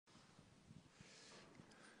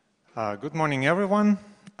Good morning, everyone.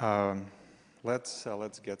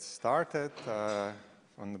 Let's get started.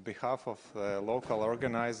 On behalf of local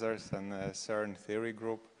organizers and CERN Theory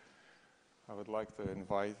Group, I would like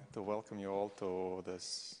to welcome you all to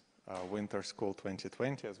this Winter School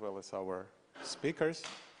 2020, as well as our speakers.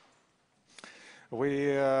 We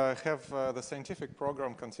have the scientific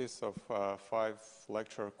program consists of 5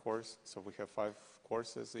 lecture courses, so we have 5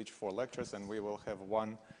 courses, each 4 lectures, and we will have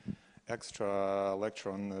 1 extra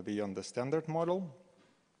lecture on beyond the standard model.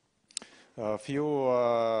 A few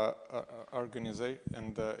organizations,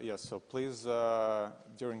 and yes, so please,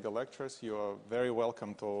 during the lectures, you are very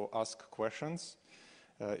welcome to ask questions.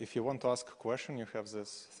 If you want to ask a question, you have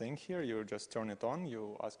this thing here. You just turn it on,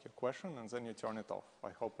 you ask your question, and then you turn it off. I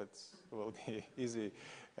hope it will be easy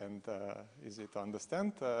and easy to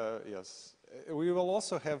understand. Yes, we will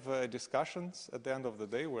also have discussions at the end of the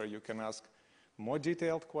day where you can ask more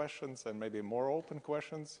detailed questions and maybe more open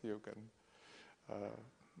questions. You can,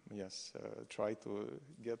 yes, try to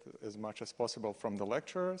get as much as possible from the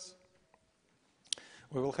lecturers.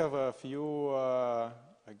 We will have a few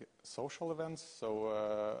social events.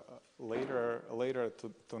 So later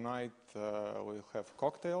tonight we'll have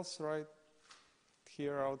cocktails right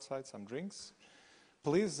here outside, some drinks.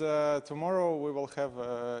 Please, tomorrow we will have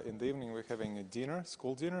in the evening we're having a dinner,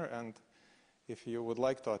 school dinner, and if you would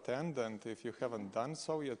like to attend, and if you haven't done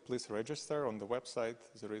so yet, please register on the website.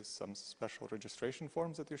 There is some special registration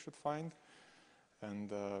forms that you should find.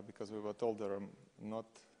 And because we were told there are not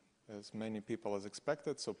as many people as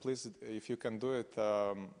expected, so please, if you can do it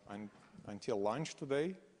until lunch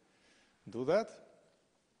today, do that.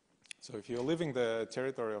 So if you're leaving the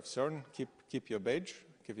territory of CERN, keep your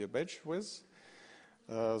badge with.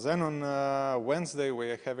 Then on Wednesday,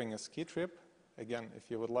 we are having a ski trip. Again, if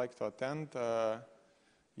you would like to attend,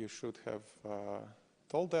 you should have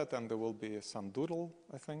told that, and there will be some doodle,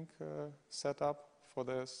 I think, set up for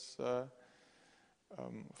this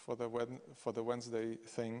for the Wednesday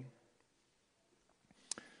thing.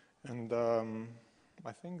 And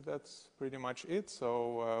I think that's pretty much it.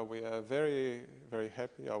 So we are very, very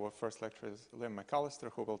happy. Our first lecturer is Mcallister,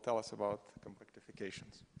 who will tell us about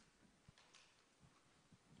compactifications.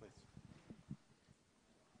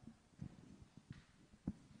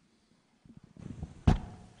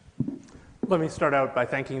 Let me start out by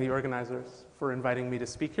thanking the organizers for inviting me to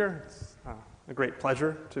speak here. It's a great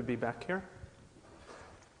pleasure to be back here.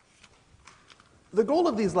 The goal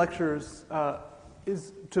of these lectures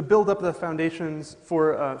is to build up the foundations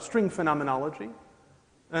for string phenomenology,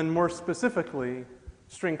 and more specifically,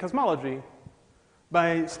 string cosmology,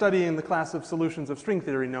 by studying the class of solutions of string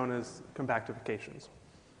theory known as compactifications.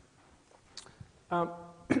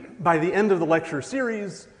 By the end of the lecture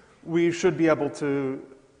series, we should be able to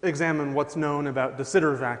examine what's known about de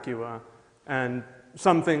Sitter vacua and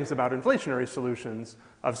some things about inflationary solutions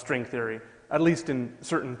of string theory, at least in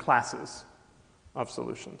certain classes of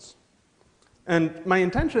solutions. And my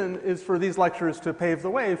intention is for these lectures to pave the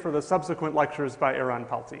way for the subsequent lectures by Eran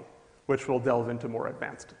Palti, which will delve into more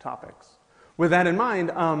advanced topics. With that in mind,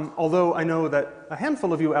 although I know that a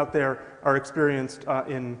handful of you out there are experienced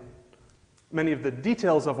in many of the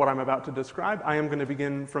details of what I'm about to describe, I am going to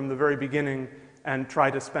begin from the very beginning and try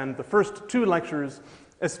to spend the first 2 lectures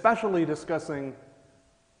especially discussing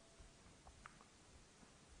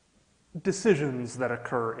decisions that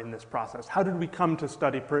occur in this process. How did we come to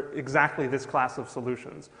study exactly this class of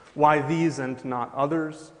solutions? Why these and not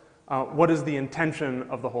others? What is the intention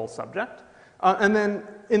of the whole subject? And then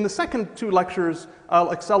in the second 2 lectures,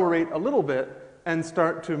 I'll accelerate a little bit and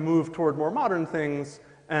start to move toward more modern things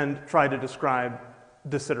and try to describe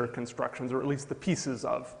de Sitter constructions, or at least the pieces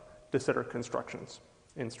of de Sitter constructions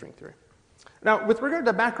in string theory. Now, with regard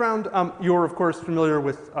to background, you're of course familiar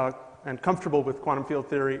with and comfortable with quantum field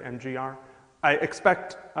theory and GR. I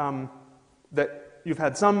expect that you've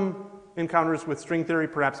had some encounters with string theory,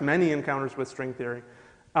 perhaps many encounters with string theory.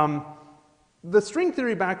 The string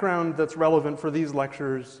theory background that's relevant for these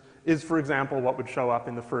lectures is, for example, what would show up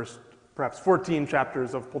in the first, perhaps 14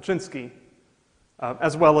 chapters of Polchinski,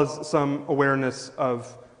 as well as some awareness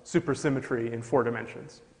of supersymmetry in 4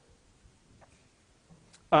 dimensions.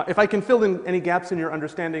 If I can fill in any gaps in your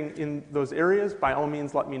understanding in those areas, by all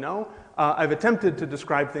means let me know. I've attempted to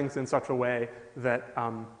describe things in such a way that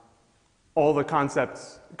all the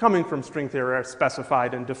concepts coming from string theory are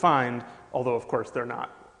specified and defined, although of course they're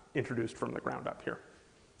not introduced from the ground up here.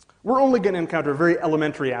 We're only going to encounter very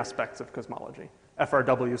elementary aspects of cosmology,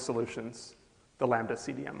 FRW solutions, the lambda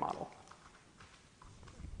CDM model.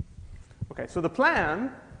 Okay, so the plan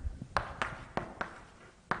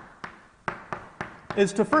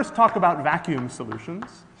is to first talk about vacuum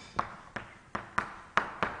solutions.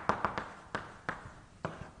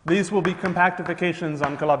 These will be compactifications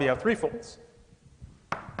on Calabi-Yau threefolds.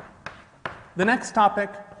 The next topic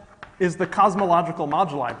is the cosmological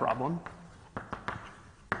moduli problem.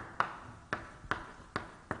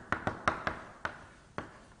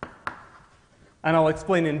 And I'll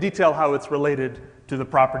explain in detail how it's related to the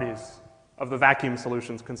properties of the vacuum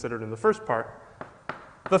solutions considered in the first part.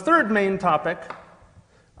 The third main topic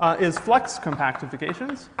is flux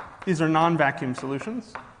compactifications. These are non-vacuum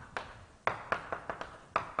solutions.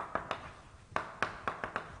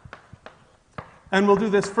 And we'll do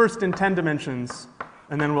this first in 10 dimensions,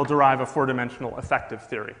 and then we'll derive a 4-dimensional effective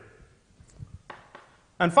theory.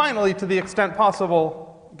 And finally, to the extent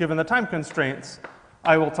possible, given the time constraints,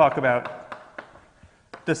 I will talk about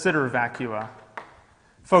de Sitter vacua,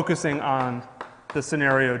 focusing on the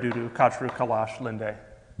scenario due to Kocherud, Kalash, Linde,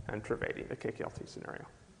 and Trivedi, the KKLT scenario.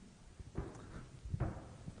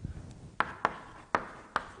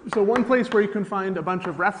 So one place where you can find a bunch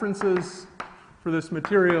of references for this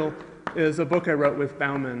material is a book I wrote with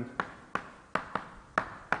Baumann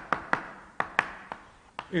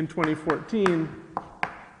in 2014,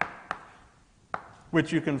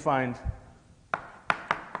 which you can find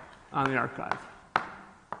on the archive.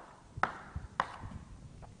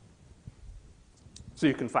 So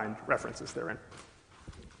you can find references therein.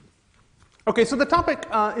 Okay, so the topic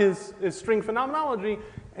is string phenomenology.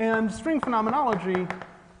 And string phenomenology,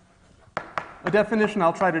 a definition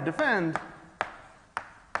I'll try to defend,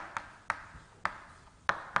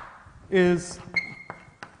 is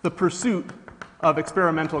the pursuit of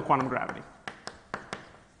experimental quantum gravity.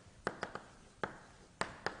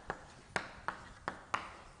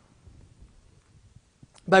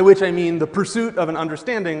 By which I mean the pursuit of an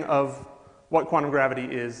understanding of what quantum gravity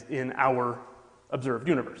is in our observed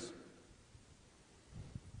universe.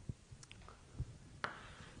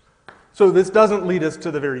 So this doesn't lead us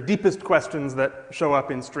to the very deepest questions that show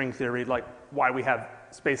up in string theory, like why we have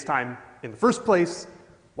space-time in the first place,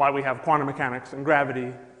 why we have quantum mechanics and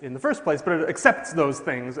gravity in the first place, but it accepts those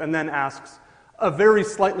things and then asks a very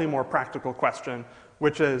slightly more practical question,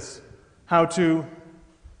 which is how to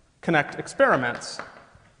connect experiments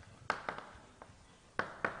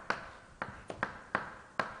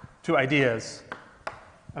to ideas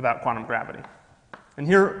about quantum gravity. And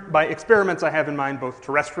here, by experiments, I have in mind both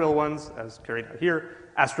terrestrial ones, as carried out here,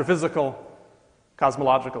 astrophysical,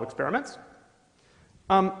 cosmological experiments.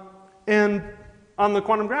 And on the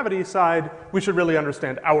quantum gravity side, we should really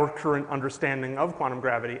understand our current understanding of quantum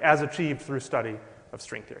gravity as achieved through study of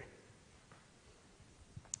string theory.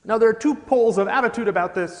 Now, there are two poles of attitude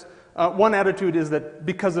about this. One attitude is that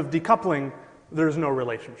because of decoupling, there's no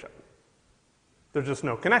relationship. There's just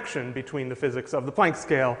no connection between the physics of the Planck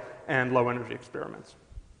scale and low-energy experiments.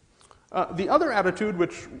 The other attitude,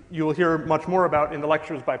 which you will hear much more about in the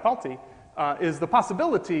lectures by Palti, is the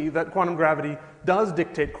possibility that quantum gravity does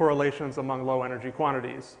dictate correlations among low-energy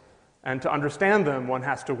quantities. And to understand them, one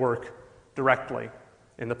has to work directly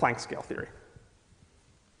in the Planck scale theory.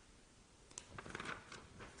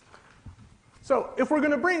 So if we're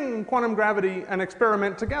going to bring quantum gravity and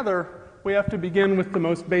experiment together, we have to begin with the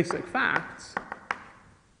most basic facts.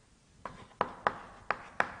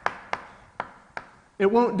 It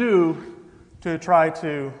won't do to try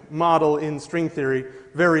to model in string theory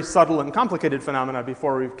very subtle and complicated phenomena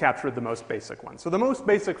before we've captured the most basic ones. So the most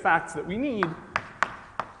basic facts that we need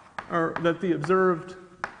are that the observed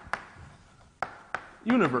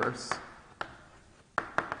universe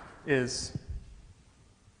is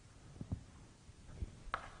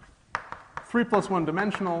 3+1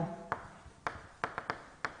 dimensional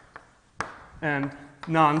and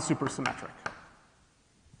non-supersymmetric.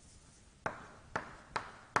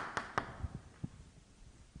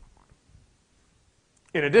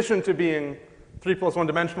 In addition to being 3+1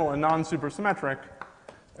 dimensional and non-supersymmetric,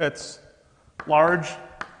 it's large,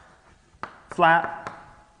 flat,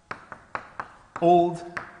 old,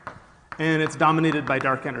 and it's dominated by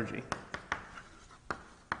dark energy.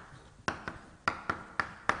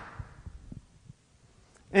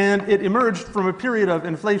 And it emerged from a period of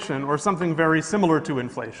inflation, or something very similar to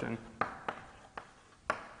inflation,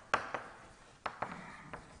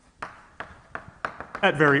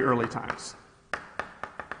 at very early times.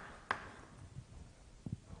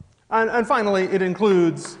 And finally, it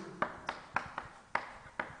includes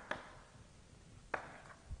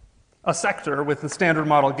a sector with the standard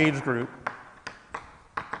model gauge group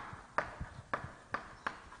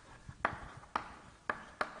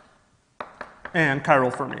and chiral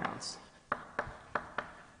fermions.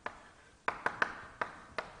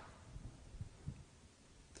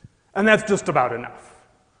 And that's just about enough.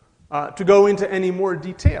 To go into any more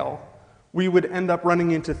detail, we would end up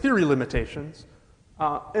running into theory limitations.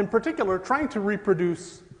 In particular, trying to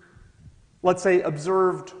reproduce, let's say,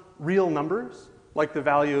 observed real numbers, like the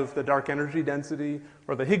value of the dark energy density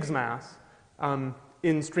or the Higgs mass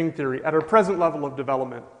in string theory at our present level of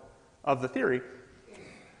development of the theory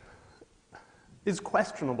is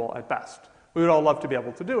questionable at best. We would all love to be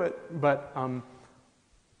able to do it, but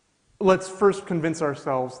let's first convince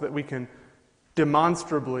ourselves that we can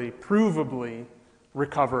demonstrably, provably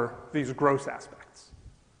recover these gross aspects.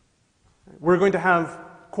 We're going to have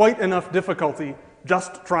quite enough difficulty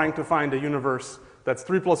just trying to find a universe that's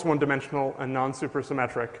 3 + 1 dimensional and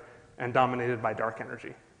non-supersymmetric and dominated by dark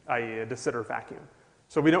energy, i.e. a de Sitter vacuum.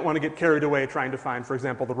 So we don't want to get carried away trying to find, for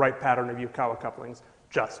example, the right pattern of Yukawa couplings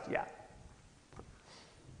just yet.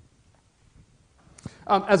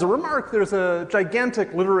 As a remark, there's a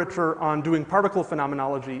gigantic literature on doing particle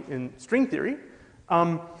phenomenology in string theory.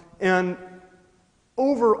 And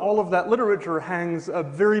over all of that literature hangs a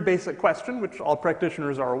very basic question, which all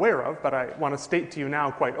practitioners are aware of, but I want to state to you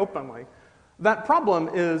now quite openly. That problem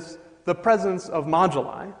is the presence of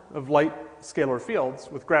moduli, of light scalar fields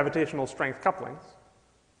with gravitational strength couplings,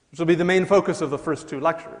 which will be the main focus of the first 2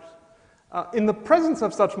 lectures. In the presence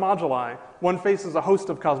of such moduli, one faces a host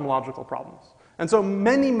of cosmological problems. And so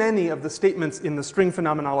many of the statements in the string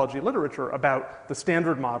phenomenology literature about the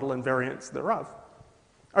standard model and variants thereof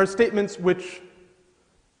are statements which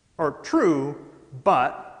are true,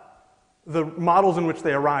 but the models in which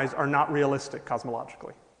they arise are not realistic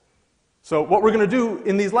cosmologically. So what we're going to do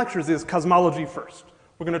in these lectures is cosmology first.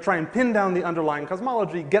 We're going to try and pin down the underlying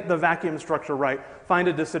cosmology, get the vacuum structure right, find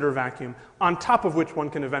a de Sitter vacuum, on top of which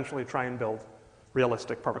one can eventually try and build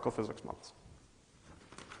realistic particle physics models.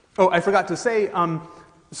 Oh, I forgot to say,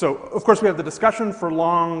 so of course we have the discussion for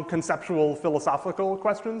long conceptual philosophical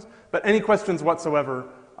questions, but any questions whatsoever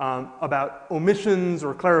about omissions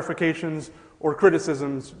or clarifications or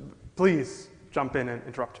criticisms, please jump in and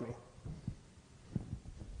interrupt me.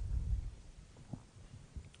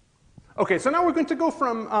 Okay, so now we're going to go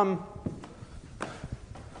from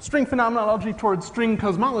string phenomenology towards string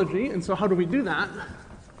cosmology, and so how do we do that?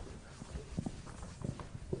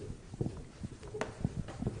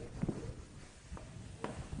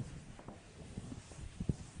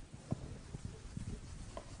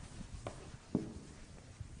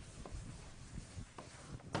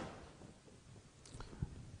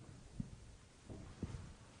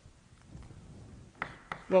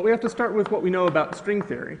 Well, we have to start with what we know about string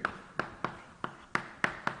theory.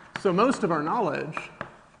 So most of our knowledge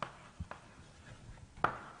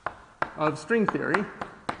of string theory,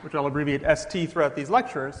 which I'll abbreviate ST throughout these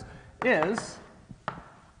lectures, is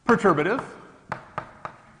perturbative.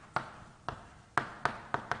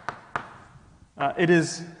 It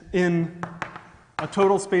is in a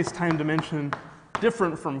total space-time dimension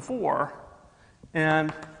different from 4,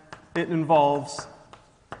 and it involves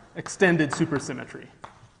extended supersymmetry,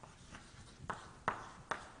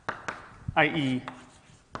 i.e.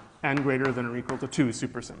 n greater than or equal to 2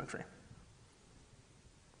 supersymmetry.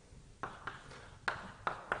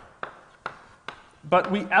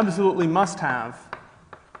 But we absolutely must have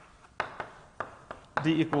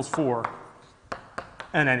d equals 4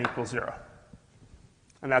 and n equals 0.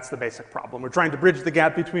 And that's the basic problem. We're trying to bridge the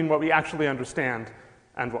gap between what we actually understand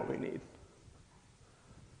and what we need.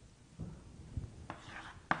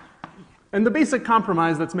 And the basic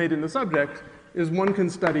compromise that's made in the subject is one can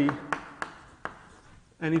study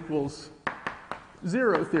n equals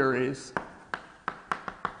 0 theories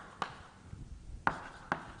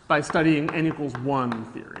by studying n equals 1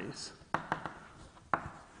 theories.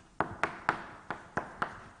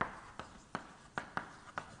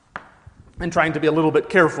 And trying to be a little bit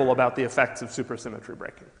careful about the effects of supersymmetry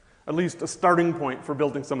breaking. At least a starting point for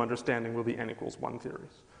building some understanding will be n equals 1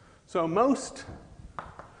 theories. So most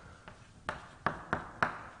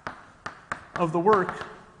of the work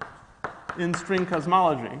in string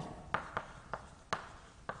cosmology,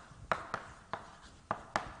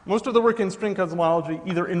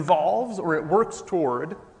 either involves or it works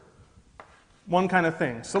toward one kind of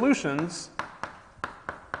thing: solutions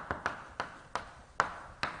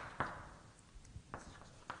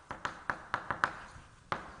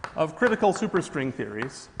of critical superstring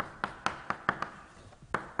theories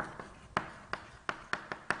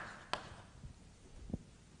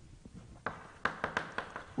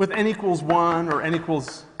with n equals 1 or n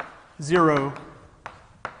equals 0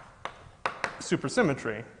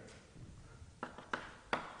 supersymmetry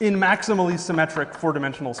in maximally symmetric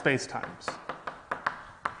 4-dimensional spacetimes.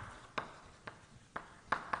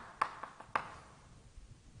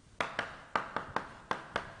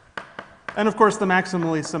 And of course, the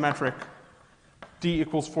maximally symmetric d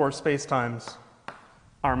equals 4 spacetimes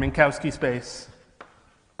are Minkowski space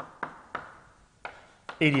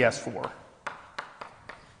ADS4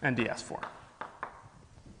 and DS4.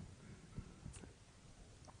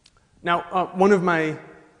 Now, one of my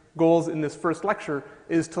goals in this first lecture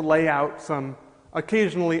is to lay out some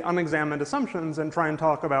occasionally unexamined assumptions and try and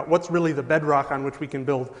talk about what's really the bedrock on which we can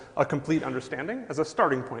build a complete understanding, as a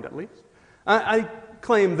starting point at least. I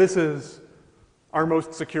claim this is our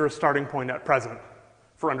most secure starting point at present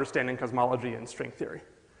for understanding cosmology and string theory.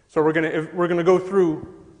 So we're gonna go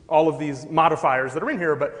through all of these modifiers that are in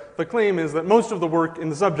here, but the claim is that most of the work in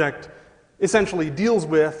the subject essentially deals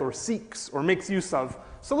with or seeks or makes use of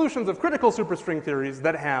solutions of critical superstring theories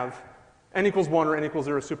that have n equals 1 or n equals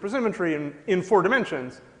 0 supersymmetry in 4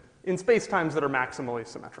 dimensions in spacetimes that are maximally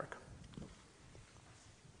symmetric.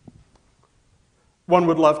 One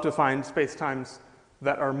would love to find spacetimes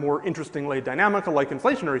that are more interestingly dynamical, like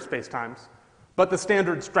inflationary spacetimes, but the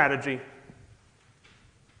standard strategy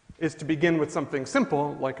is to begin with something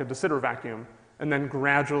simple, like a de Sitter vacuum, and then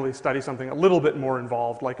gradually study something a little bit more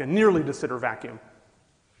involved, like a nearly de Sitter vacuum,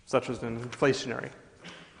 such as an inflationary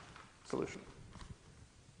solution.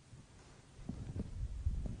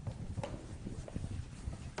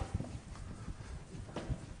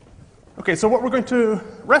 Okay, so what we're going to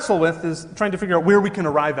wrestle with is trying to figure out where we can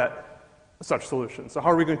arrive at such solutions. So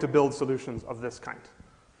how are we going to build solutions of this kind?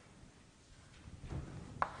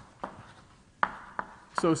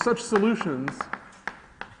 So such solutions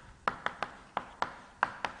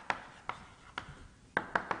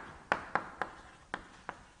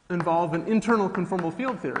involve an internal conformal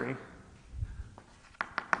field theory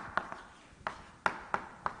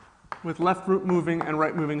with left moving and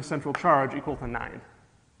right moving central charge equal to 9.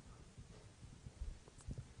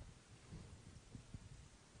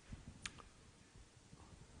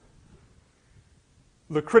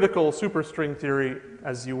 The critical superstring theory,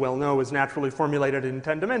 as you well know, is naturally formulated in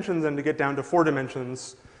 10 dimensions, and to get down to 4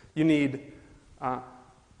 dimensions, you need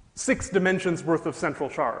 6 dimensions worth of central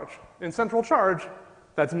charge. In central charge,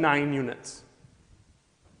 that's 9 units,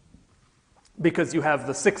 because you have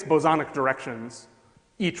the 6 bosonic directions,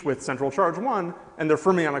 each with central charge 1, and their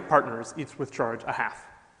fermionic partners, each with charge 1/2.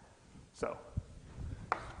 So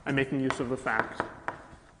I'm making use of the fact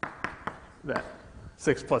that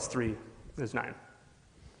 6 plus 3 is 9.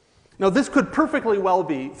 Now, this could perfectly well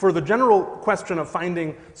be, for the general question of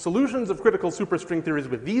finding solutions of critical superstring theories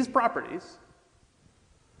with these properties,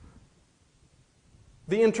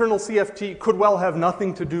 the internal CFT could well have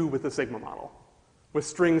nothing to do with the sigma model, with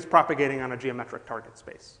strings propagating on a geometric target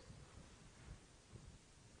space.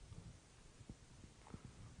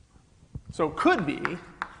 So could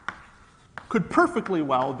perfectly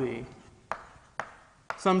well be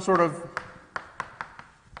some sort of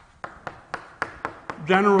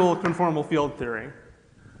general conformal field theory,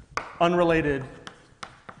 unrelated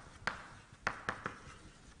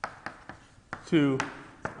to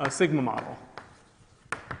a sigma model,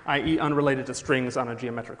 i.e. unrelated to strings on a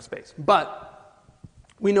geometric space. But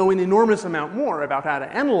we know an enormous amount more about how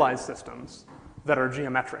to analyze systems that are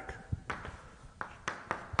geometric.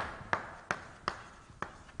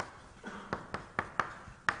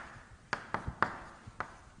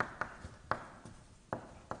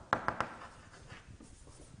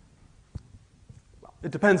 It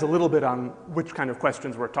depends a little bit on which kind of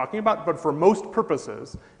questions we're talking about, but for most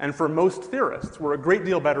purposes and for most theorists, we're a great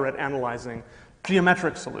deal better at analyzing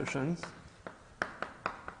geometric solutions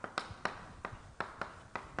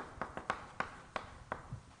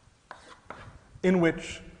in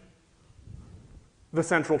which the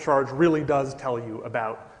central charge really does tell you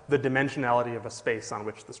about the dimensionality of a space on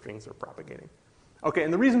which the strings are propagating. Okay,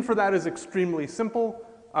 and the reason for that is extremely simple.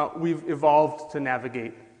 We've evolved to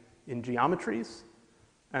navigate in geometries.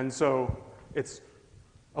 And so it's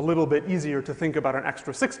a little bit easier to think about an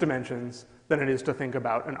extra 6 dimensions than it is to think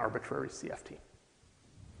about an arbitrary CFT.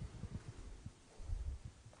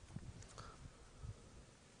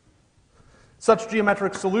 Such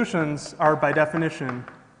geometric solutions are, by definition,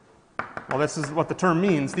 well, this is what the term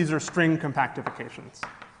means. These are string compactifications.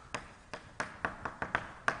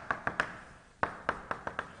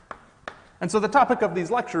 And so the topic of these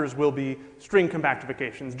lectures will be string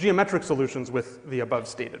compactifications, geometric solutions with the above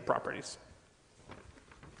stated properties.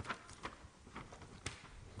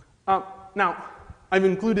 Now, I've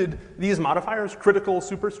included these modifiers, critical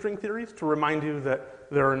superstring theories, to remind you that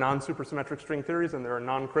there are non-supersymmetric string theories and there are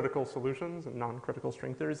non-critical solutions and non-critical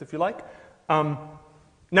string theories, if you like.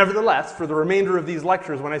 Nevertheless, for the remainder of these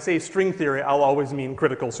lectures, when I say string theory, I'll always mean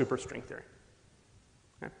critical superstring theory.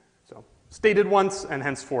 Okay? So stated once and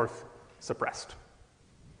henceforth suppressed.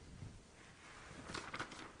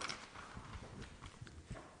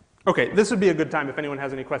 Okay, this would be a good time if anyone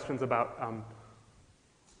has any questions about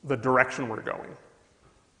the direction we're going.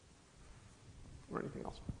 or anything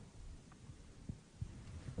else.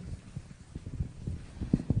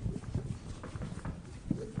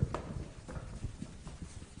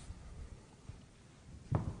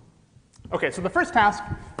 Okay, so the first task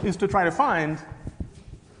is to try to find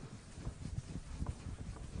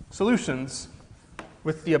solutions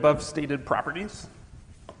with the above stated properties.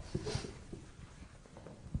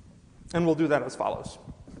 And we'll do that as follows.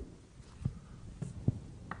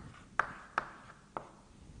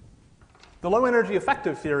 The low energy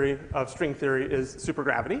effective theory of string theory is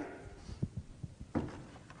supergravity.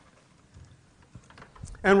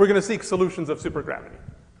 And we're going to seek solutions of supergravity.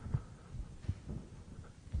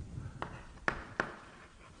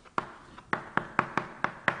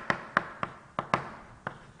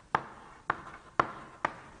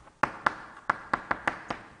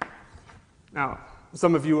 Now,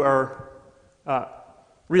 some of you are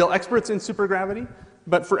real experts in supergravity,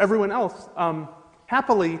 but for everyone else,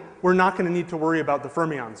 happily, we're not going to need to worry about the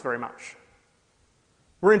fermions very much.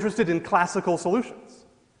 We're interested in classical solutions.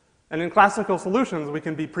 And in classical solutions, we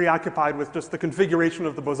can be preoccupied with just the configuration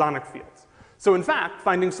of the bosonic fields. So in fact,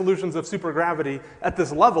 finding solutions of supergravity at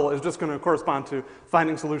this level is just going to correspond to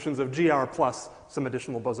finding solutions of GR plus some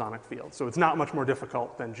additional bosonic fields. So it's not much more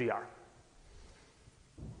difficult than GR.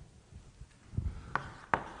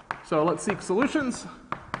 So let's seek solutions.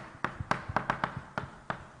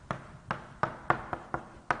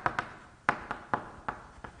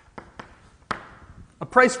 A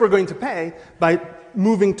price we're going to pay by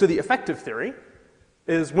moving to the effective theory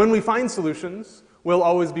is when we find solutions, we'll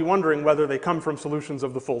always be wondering whether they come from solutions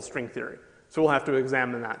of the full string theory. So we'll have to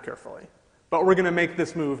examine that carefully. But we're going to make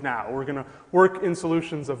this move now. We're going to work in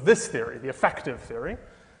solutions of this theory, the effective theory.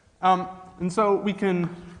 And so we can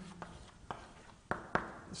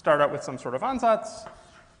start out with some sort of ansatz.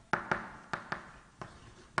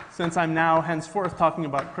 Since I'm now henceforth talking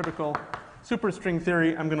about critical superstring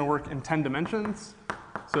theory, I'm going to work in 10 dimensions.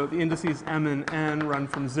 So the indices m and n run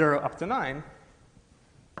from 0 up to 9.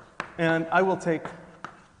 And I will take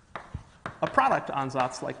a product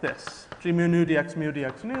ansatz like this. G mu nu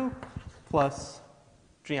dx nu plus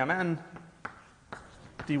gmn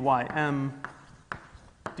dym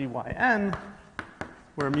dyn,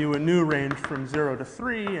 where mu and nu range from 0 to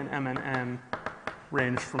 3, and m and n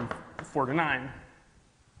range from 4 to 9.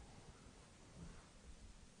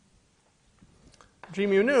 G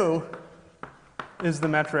mu nu is the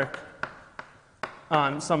metric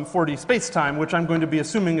on some 4D spacetime, which I'm going to be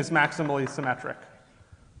assuming is maximally symmetric.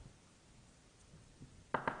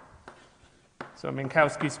 So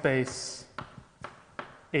Minkowski space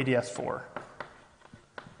ADS4,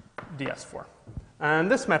 DS4.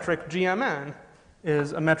 And this metric, GMN,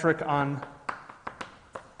 is a metric on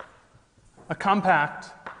a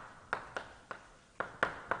compact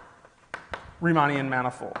Riemannian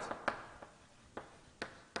manifold.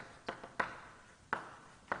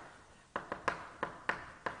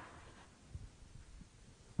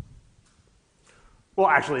 Well,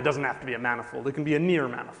 actually, it doesn't have to be a manifold. It can be a near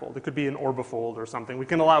manifold. It could be an orbifold or something. We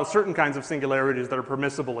can allow certain kinds of singularities that are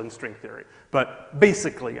permissible in string theory, but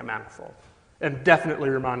basically a manifold, and definitely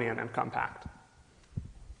Riemannian and compact.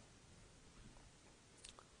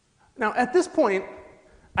 Now, at this point,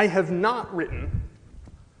 I have not written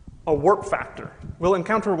a warp factor. We'll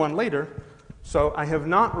encounter one later, so I have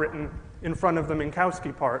not written in front of the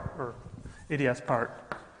Minkowski part, or ADS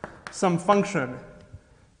part, some function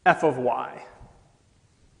f of y.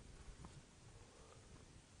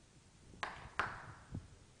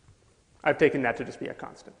 I've taken that to just be a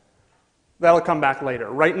constant. That'll come back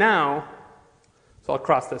later. Right now, so I'll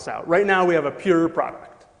cross this out. Right now we have a pure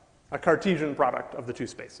product, a Cartesian product of the two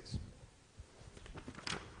spaces.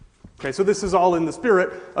 Okay, so this is all in the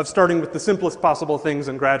spirit of starting with the simplest possible things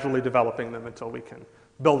and gradually developing them until we can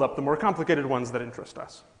build up the more complicated ones that interest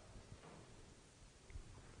us.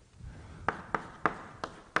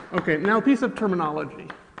 Okay, now a piece of terminology.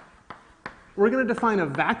 We're going to define a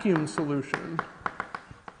vacuum solution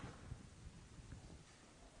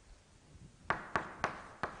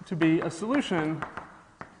to be a solution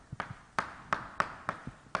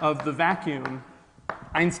of the vacuum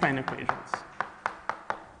Einstein equations,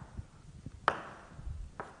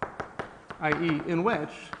 i.e. in which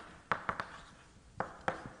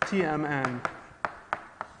Tmn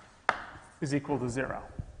is equal to 0.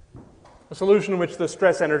 A solution in which the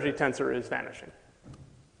stress energy tensor is vanishing.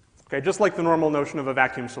 Okay, just like the normal notion of a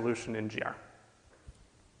vacuum solution in GR.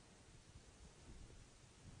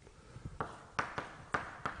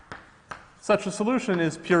 Such a solution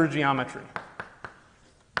is pure geometry.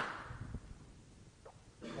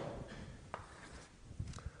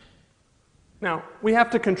 Now, we have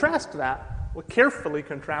to contrast that, we'll carefully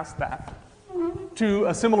contrast that to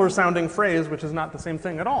a similar sounding phrase, which is not the same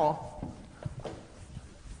thing at all.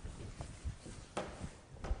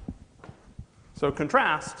 So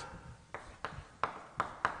contrast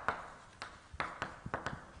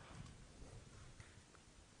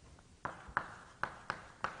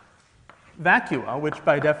vacua, which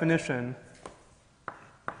by definition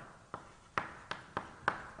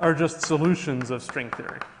are just solutions of string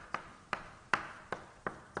theory.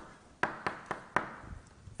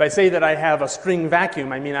 If I say that I have a string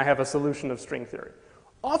vacuum, I mean I have a solution of string theory.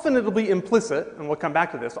 Often it'll be implicit, and we'll come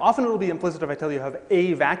back to this, often it'll be implicit if I tell you I have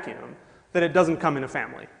a vacuum, that it doesn't come in a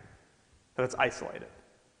family, that it's isolated.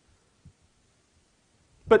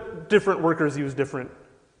 But different workers use different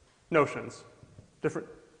notions, different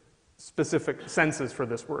specific senses for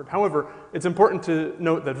this word. However, it's important to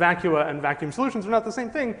note that vacua and vacuum solutions are not the same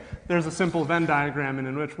thing. There's a simple Venn diagram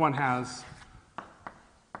in which one has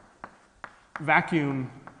vacuum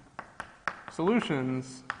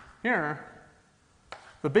solutions here.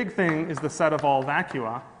 The big thing is the set of all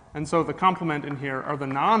vacua, and so the complement in here are the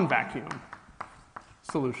non-vacuum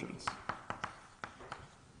solutions.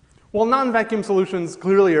 Well, non-vacuum solutions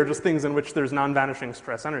clearly are just things in which there's non-vanishing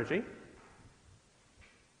stress energy.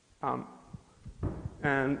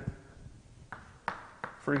 And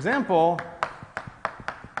for example,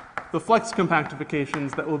 the flex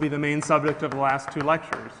compactifications that will be the main subject of the last 2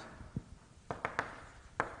 lectures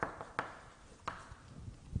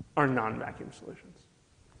are non-vacuum solutions.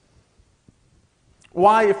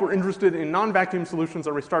 Why, if we're interested in non-vacuum solutions,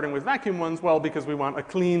 are we starting with vacuum ones? Well, because we want a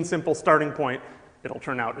clean, simple starting point. It'll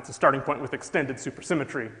turn out it's a starting point with extended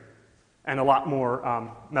supersymmetry and a lot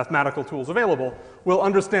more mathematical tools available. We'll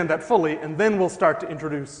understand that fully, and then we'll start to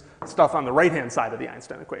introduce stuff on the right-hand side of the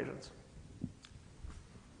Einstein equations.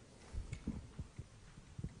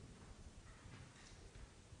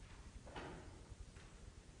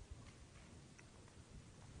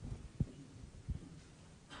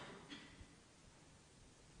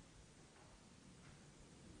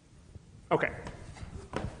 Okay.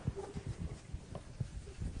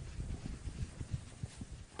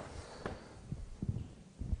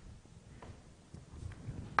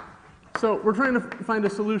 So we're trying to find a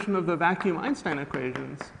solution of the vacuum Einstein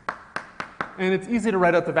equations. And it's easy to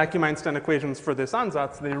write out the vacuum Einstein equations for this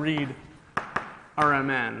ansatz. They read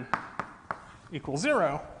Rmn equals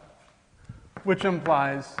 0, which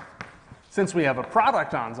implies, since we have a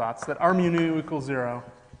product ansatz, that R mu nu equals 0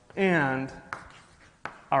 and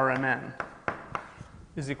Rmn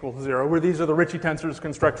is equal to 0, where these are the Ricci tensors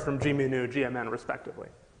constructed from G mu nu, Gmn, respectively.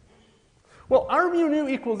 Well, R mu nu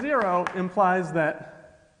equals 0 implies that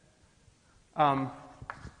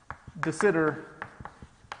de Sitter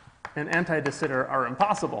and anti-de Sitter are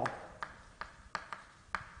impossible.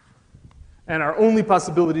 And our only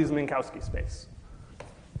possibility is Minkowski space.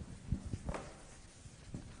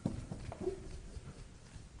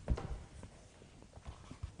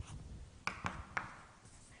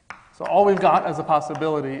 So all we've got as a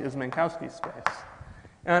possibility is Minkowski space.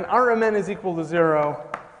 And Rmn is equal to 0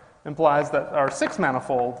 implies that our 6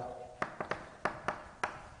 manifold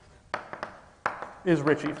is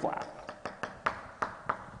Ricci flat.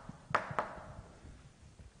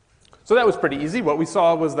 So that was pretty easy. What we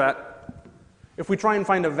saw was that if we try and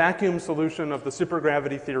find a vacuum solution of the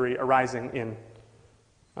supergravity theory arising in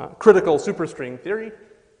critical superstring theory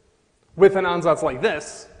with an ansatz like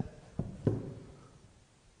this,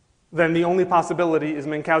 then the only possibility is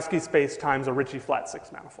Minkowski space times a Ricci flat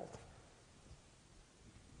 6 manifold.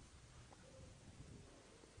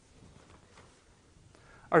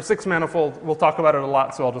 Our 6 manifold, we'll talk about it a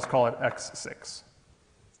lot, so I'll just call it X6.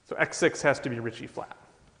 So X6 has to be Ricci flat.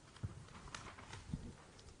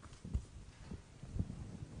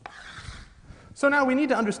 So now we need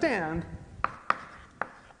to understand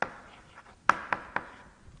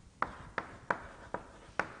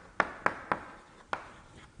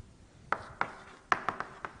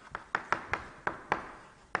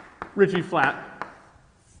Ricci flat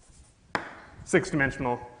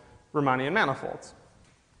 6-dimensional Riemannian manifolds.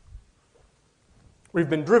 We've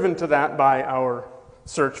been driven to that by our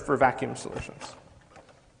search for vacuum solutions.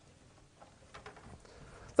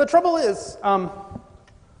 The trouble is,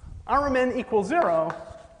 Rmn equals 0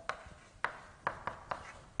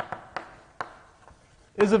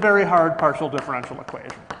 is a very hard partial differential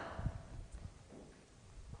equation.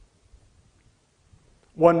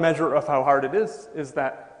 One measure of how hard it is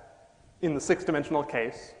that in the 6-dimensional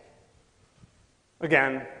case,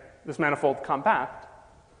 again, this manifold compact,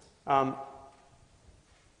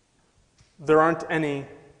 there aren't any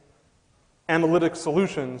analytic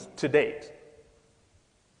solutions to date.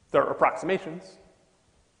 There are approximations.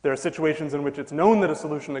 There are situations in which it's known that a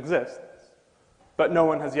solution exists. but no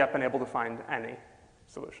one has yet been able to find any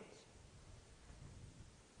solutions.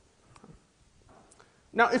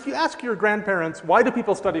 Now, if you ask your grandparents, why do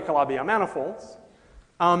people study Calabi-Yau manifolds,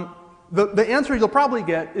 the answer you'll probably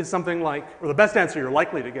get is something like, or the best answer you're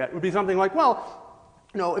likely to get would be something like, well,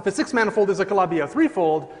 if a 6-manifold is a Calabi-Yau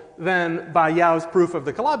 3-fold, then by Yau's proof of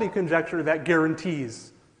the Calabi conjecture, that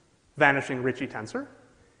guarantees vanishing Ricci tensor.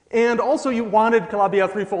 And also, you wanted Calabi-Yau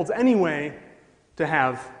 3-folds anyway to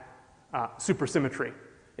have supersymmetry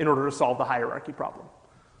in order to solve the hierarchy problem.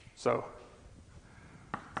 So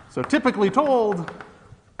typically told,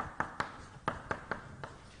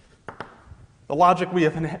 the logic we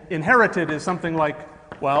have inherited is something like,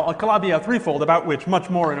 well, a Calabi-Yau 3-fold, about which much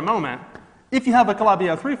more in a moment. If you have a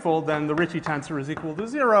Calabi-Yau 3-fold, then the Ricci tensor is equal to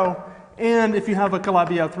 0. And if you have a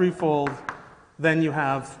Calabi-Yau 3-fold, then you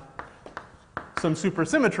have some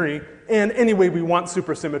supersymmetry. And anyway, we want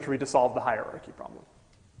supersymmetry to solve the hierarchy problem.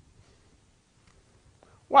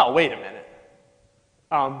 Well, wait a minute.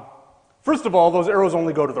 First of all, those arrows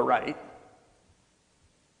only go to the right.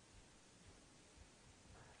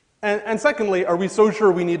 And secondly, are we so sure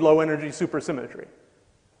we need low-energy supersymmetry?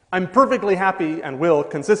 I'm perfectly happy and will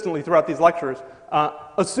consistently throughout these lectures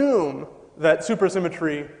assume that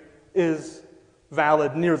supersymmetry is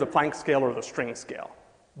valid near the Planck scale or the string scale.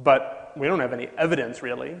 But we don't have any evidence,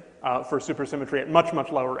 really, for supersymmetry at much, much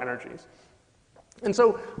lower energies. And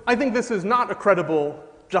so I think this is not a credible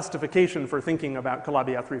justification for thinking about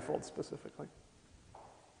Calabi-Yau 3-fold specifically.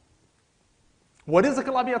 What is a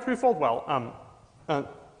Calabi-Yau 3-fold? Well,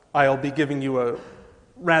 I'll be giving you a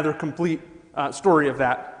rather complete story of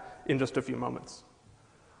that in just a few moments.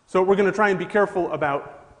 So we're going to try and be careful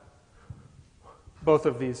about both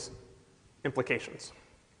of these implications.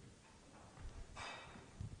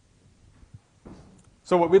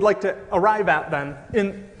 So what we'd like to arrive at then,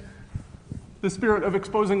 in the spirit of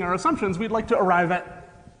exposing our assumptions, we'd like to arrive at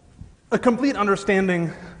a complete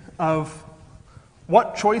understanding of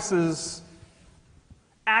what choices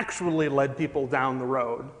actually led people down the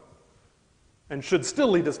road and should still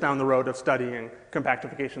lead us down the road of studying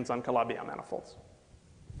compactifications on Calabi-Yau manifolds.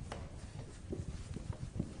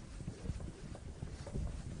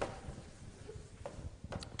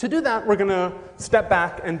 To do that, we're going to step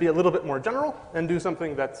back and be a little bit more general and do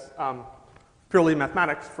something that's purely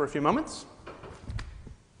mathematics for a few moments.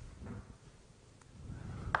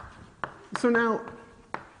 So now,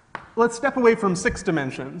 let's step away from 6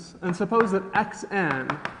 dimensions and suppose that Xn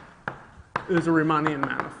is a Riemannian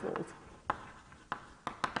manifold.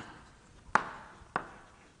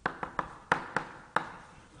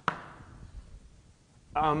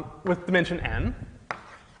 With dimension n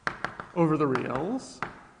over the reals,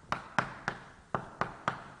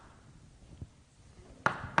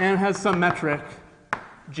 and has some metric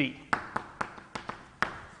g.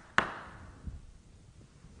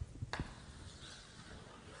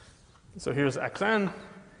 So here's Xn,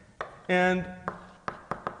 and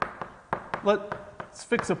let's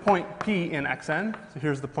fix a point P in Xn. So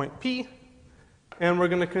here's the point P, and we're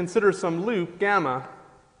going to consider some loop gamma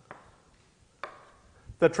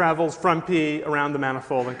that travels from P around the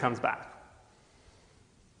manifold and comes back.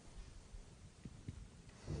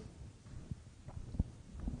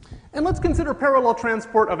 And let's consider parallel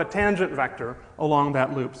transport of a tangent vector along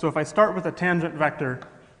that loop. So if I start with a tangent vector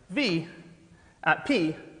v at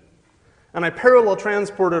P, and I parallel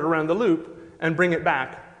transport it around the loop and bring it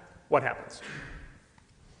back, what happens?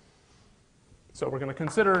 So we're going to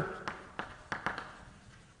consider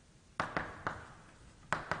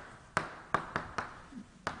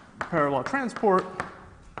parallel transport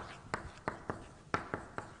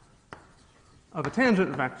of a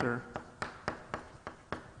tangent vector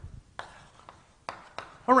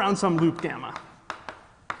around some loop gamma.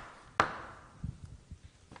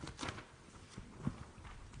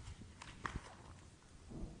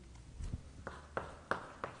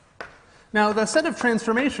 Now, the set of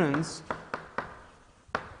transformations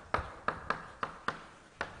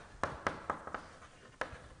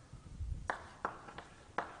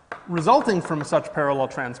resulting from such parallel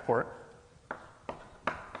transport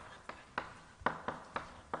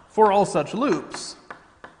for all such loops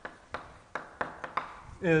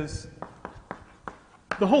is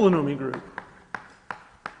the holonomy group.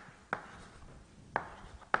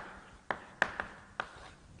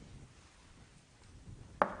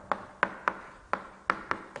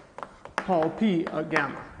 Call P a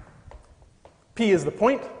gamma. P is the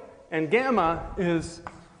point, and gamma is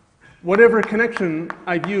whatever connection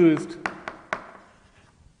I've used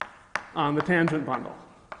on the tangent bundle.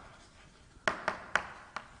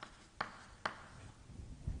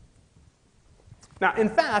 Now, in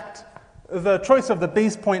fact, the choice of the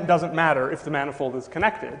base point doesn't matter if the manifold is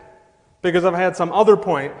connected. Because if I had some other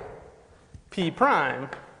point, P prime,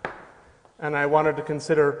 and I wanted to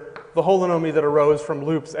consider the holonomy that arose from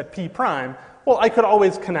loops at P prime, well, I could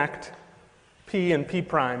always connect P and P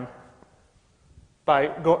prime by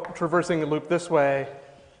traversing the loop this way,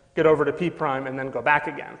 get over to P prime, and then go back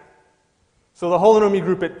again. So the holonomy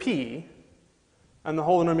group at P and the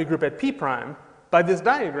holonomy group at P prime, by this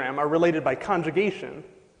diagram, are related by conjugation.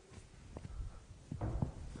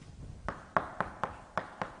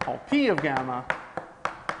 All P of gamma,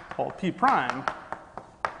 all P prime,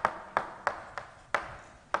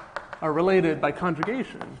 are related by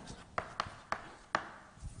conjugation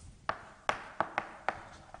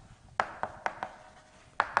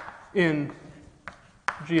in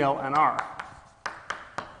GLNR.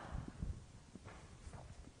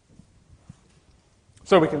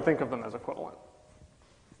 So we can think of them as equivalent.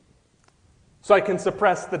 So I can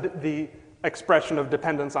suppress the expression of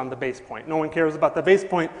dependence on the base point. No one cares about the base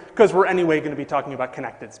point because we're anyway going to be talking about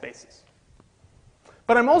connected spaces.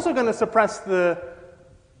 But I'm also going to suppress the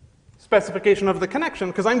specification of the connection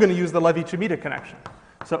because I'm going to use the Levi-Civita connection.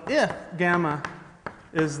 So if gamma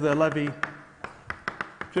is the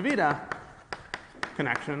Levi-Civita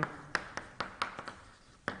connection,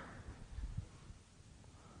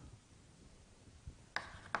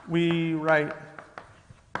 we write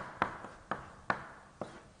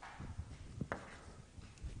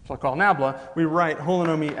so I'll call nabla, we write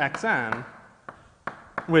holonomy xn,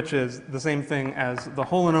 which is the same thing as the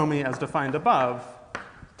holonomy as defined above,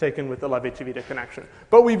 taken with the Levi-Civita connection.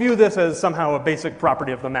 But we view this as somehow a basic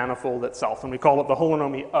property of the manifold itself, and we call it the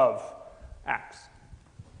holonomy of X.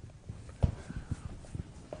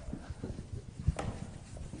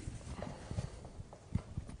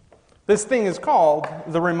 This thing is called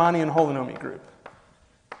the Riemannian holonomy group.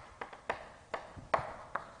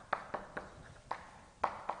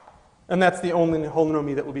 And that's the only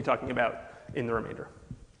holonomy that we'll be talking about in the remainder.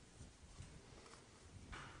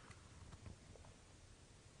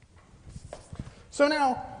 So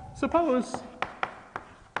now, suppose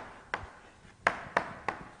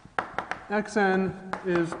Xn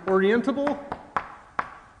is orientable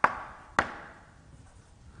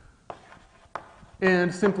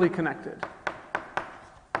and simply connected.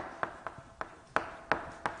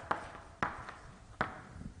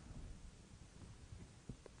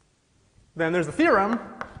 Then there's the theorem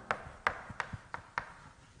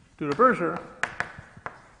due to Berger,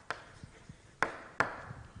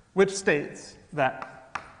 which states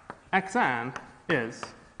that Xn is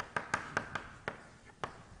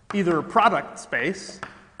either a product space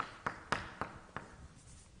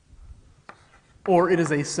or it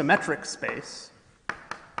is a symmetric space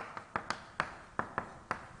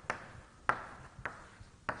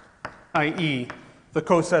i.e. the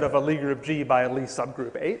coset of a Lie group G by a Lie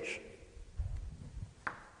subgroup H,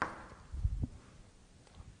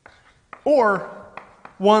 or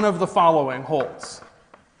one of the following holds.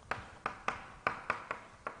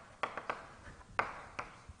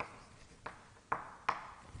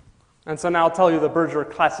 And so now I'll tell you the Berger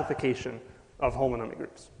classification of holonomy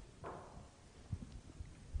groups.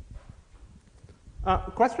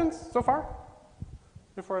 Questions so far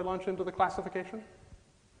before I launch into the classification?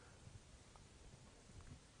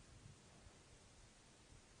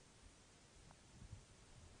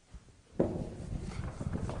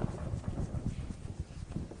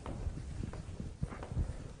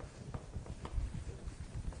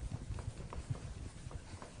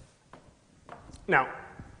 Now,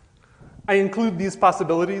 I include these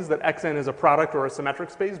possibilities that Xn is a product or a symmetric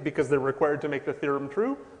space because they're required to make the theorem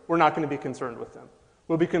true. We're not going to be concerned with them.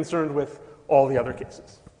 We'll be concerned with all the other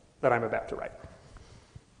cases that I'm about to write.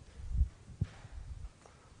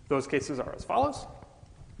 Those cases are as follows.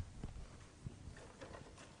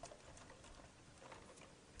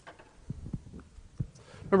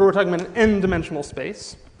 Remember, we're talking about an n-dimensional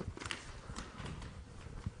space.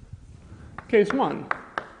 Case 1.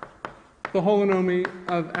 The holonomy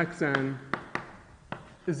of Xn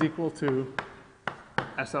is equal to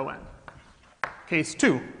SON. Case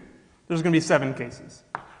 2, there's going to be 7 cases.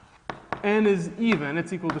 N is even,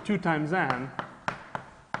 it's equal to 2 times n,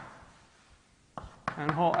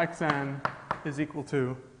 and whole Xn is equal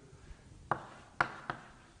to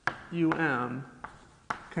um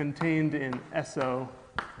contained in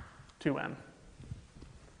SO2m.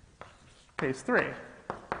 Case 3,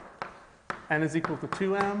 n is equal to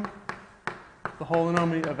 2m. The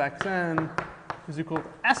holonomy of Xn is equal to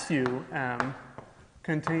SUM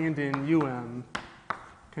contained in UM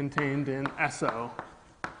contained in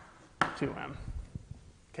SO2m.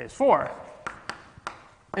 Case 4,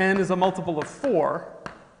 n is a multiple of 4.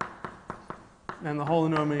 And the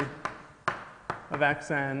holonomy of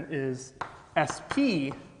Xn is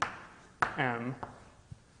SPM,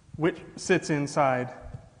 which sits inside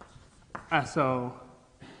SO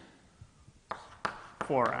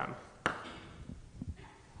 4M.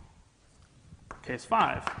 Case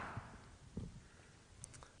 5.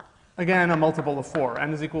 Again, a multiple of 4.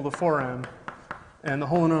 N is equal to 4M. And the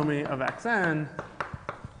holonomy of Xn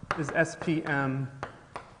is SPM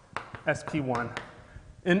SP1.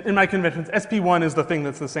 In my conventions, SP1 is the thing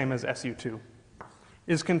that's the same as SU2.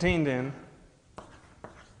 Is contained in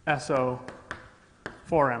SO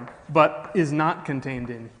 4M, but is not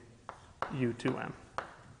contained in U2M.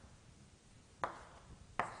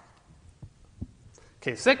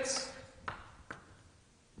 Case 6.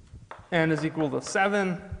 N is equal to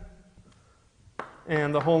 7.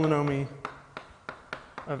 And the holonomy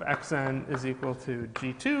of Xn is equal to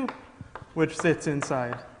G2, which sits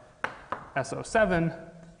inside SO7.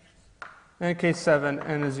 And in case 7,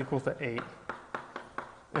 N is equal to 8.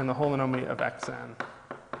 And the holonomy of Xn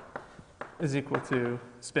is equal to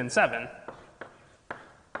spin 7,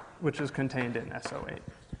 which is contained in SO8.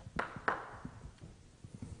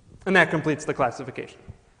 And that completes the classification.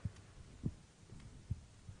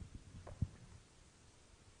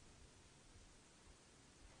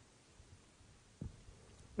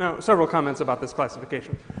 Now, several comments about this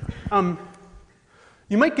classification.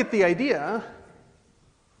 You might get the idea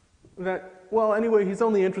that, well, anyway, he's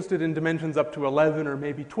only interested in dimensions up to 11 or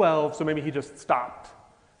maybe 12, so maybe he just stopped.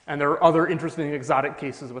 And there are other interesting exotic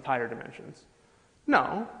cases with higher dimensions.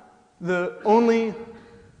 No, the only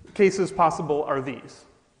cases possible are these.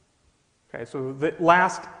 Okay, so the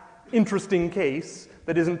last interesting case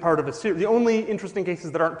that isn't part of a series, the only interesting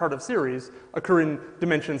cases that aren't part of series occur in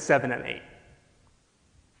dimensions 7 and 8.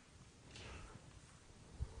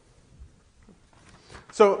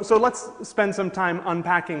 So let's spend some time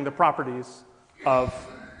unpacking the properties of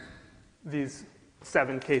these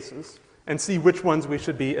 7 cases and see which ones we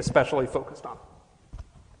should be especially focused on.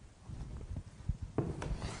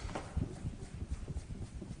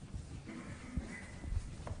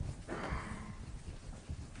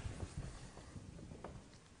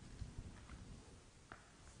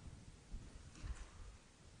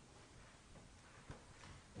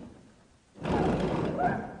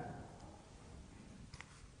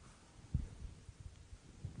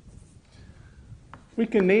 We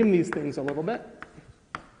can name these things a little bit.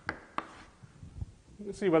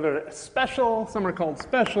 Let's see whether it's special, some are called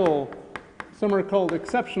special, some are called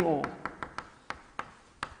exceptional,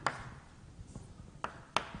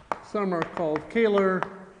 some are called Kähler,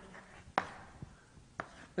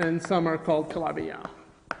 and some are called Calabi-Yau.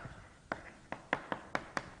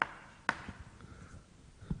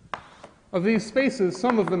 Of these spaces,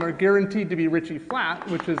 some of them are guaranteed to be Ricci flat,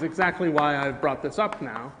 which is exactly why I've brought this up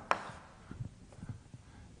now.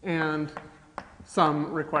 And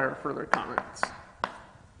some require further comments.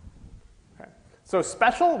 Okay. So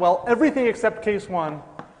special, well, everything except case 1.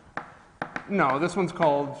 No, this one's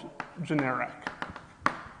called generic.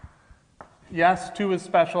 Yes, 2 is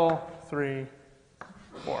special, 3,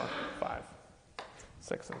 4, 5,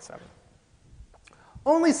 6, and 7.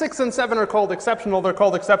 Only 6 and 7 are called exceptional. They're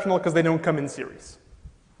called exceptional because they don't come in series.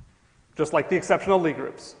 Just like the exceptional Lie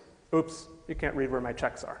groups. Oops, you can't read where my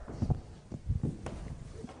checks are.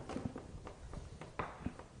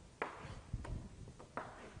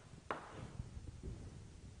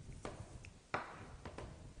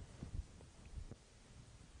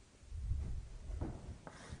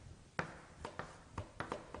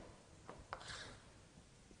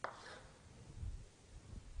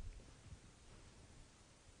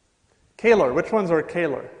 Kähler, which ones are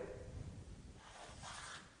Kähler?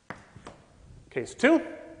 Case 2,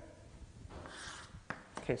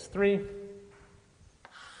 case 3,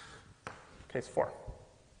 case 4.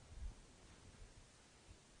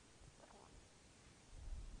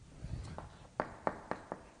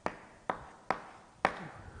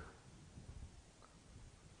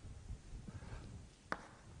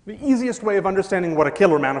 The easiest way of understanding what a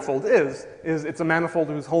Kähler manifold is it's a manifold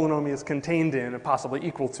whose holonomy is contained in and possibly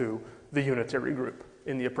equal to the unitary group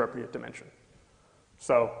in the appropriate dimension.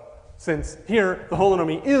 So since here the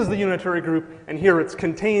holonomy is the unitary group and here it's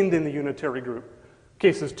contained in the unitary group,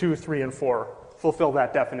 cases 2, 3, and 4 fulfill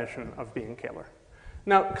that definition of being Kähler.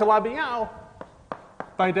 Now, Calabi-Yau,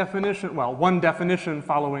 by definition, well, one definition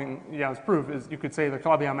following Yau's proof is you could say the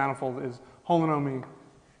Calabi-Yau manifold is holonomy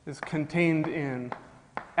is contained in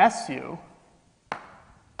SU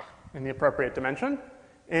in the appropriate dimension.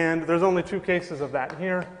 And there's only 2 cases of that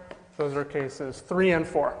here. Those are cases 3 and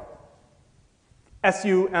 4.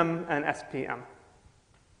 SUM and SPM.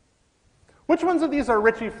 Which ones of these are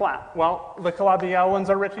Ricci flat? Well, the Calabi-Yau ones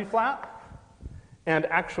are Ricci flat. And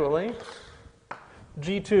actually,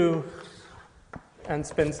 G2 and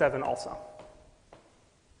spin 7 also.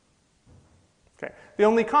 Okay. The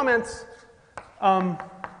only comments,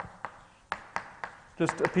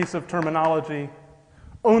 just a piece of terminology.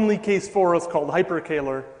 Only case 4 is called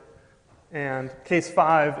hyperkähler, and case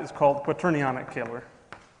 5 is called quaternionic Kähler.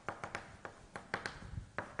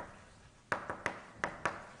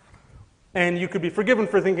 And you could be forgiven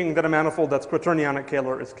for thinking that a manifold that's quaternionic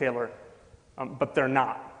Kähler is Kähler, but they're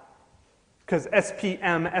not. Because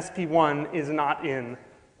SPM, SP1 is not in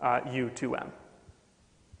U2M.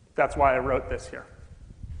 That's why I wrote this here.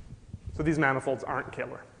 So these manifolds aren't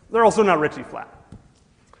Kähler. They're also not Ricci flat.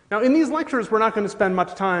 Now, in these lectures, we're not going to spend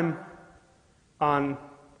much time on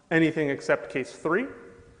anything except case 3.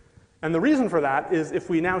 And the reason for that is if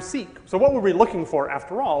we now seek, so what were we looking for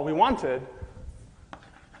after all? We wanted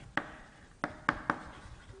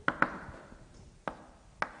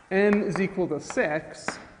n is equal to 6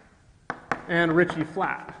 and Ricci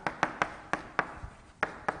flat.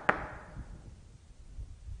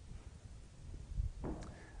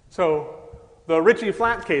 So the Ricci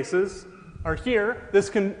flat cases are here.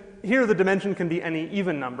 Here the dimension can be any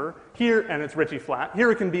even number. Here, and it's Ricci flat.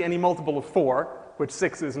 Here it can be any multiple of 4, which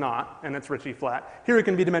 6 is not, and it's Ricci flat. Here it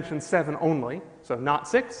can be dimension 7 only, so not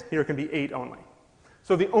 6. Here it can be 8 only.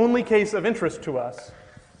 So the only case of interest to us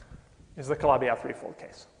is the Calabi-Yau threefold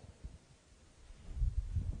case.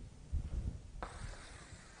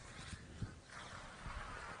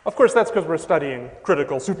 Of course, that's because we're studying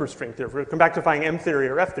critical superstring theory. If we're compactifying M theory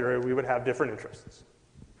or F theory, we would have different interests.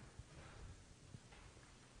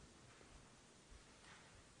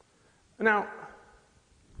 Now,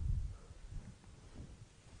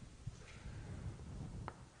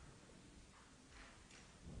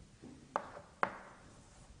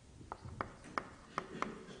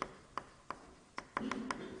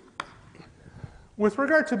 with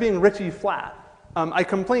regard to being Ricci flat, I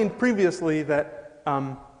complained previously that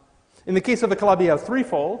in the case of a Calabi-Yau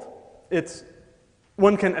threefold,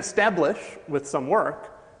 one can establish with some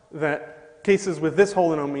work that cases with this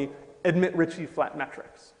holonomy admit Ricci flat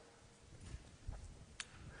metrics.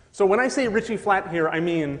 So when I say Ricci flat here, I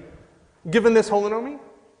mean, given this holonomy,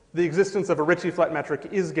 the existence of a Ricci flat metric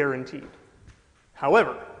is guaranteed.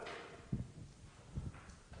 However,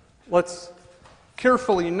 let's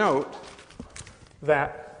carefully note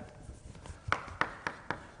that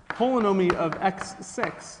holonomy of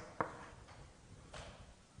x6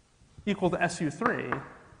 equal to SU3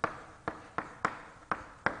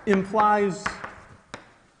 implies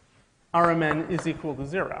RMN is equal to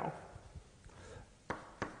 0.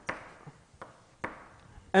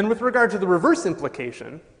 And with regard to the reverse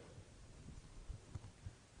implication,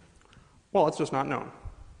 well, it's just not known.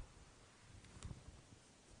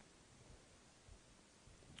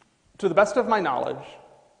 To the best of my knowledge,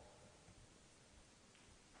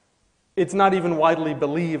 it's not even widely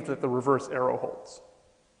believed that the reverse arrow holds.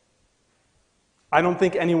 I don't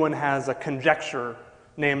think anyone has a conjecture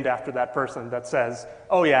named after that person that says,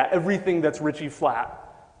 oh yeah, everything that's Ricci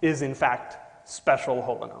flat is in fact special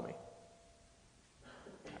holonomy.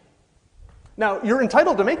 Now, you're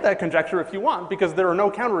entitled to make that conjecture if you want, because there are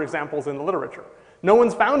no counterexamples in the literature. No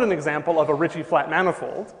one's found an example of a Ricci flat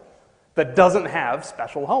manifold that doesn't have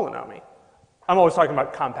special holonomy. I'm always talking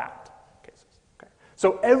about compact cases. Okay.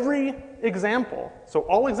 So every example, so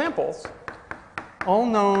all examples, all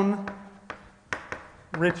known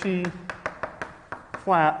Ricci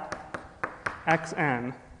flat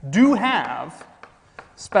xn do have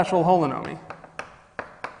special holonomy,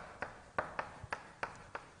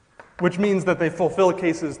 which means that they fulfill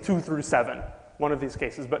cases 2 through 7, one of these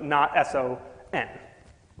cases, but not SON.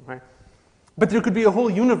 Okay? But there could be a whole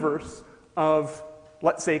universe of,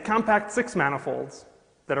 let's say, compact 6 manifolds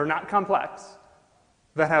that are not complex,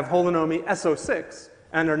 that have holonomy SO6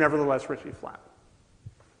 and are nevertheless Ricci flat.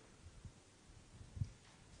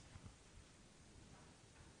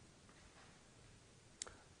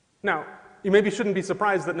 Now, you maybe shouldn't be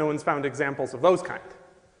surprised that no one's found examples of those kind.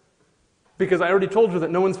 Because I already told you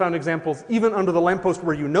that no one's found examples even under the lamppost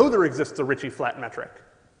where you know there exists a Ricci flat metric.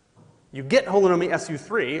 You get holonomy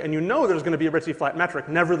SU3, and you know there's going to be a Ricci flat metric.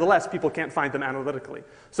 Nevertheless, people can't find them analytically.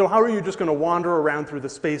 So how are you just going to wander around through the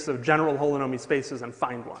space of general holonomy spaces and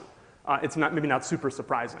find one? It's maybe not super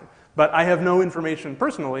surprising. But I have no information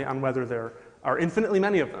personally on whether there are infinitely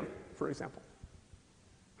many of them, for example.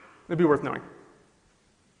 It'd be worth knowing.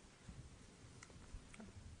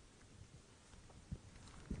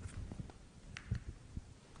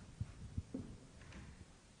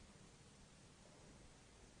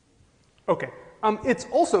 Okay, It's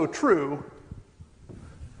also true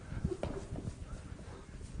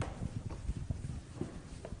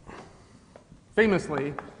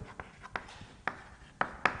famously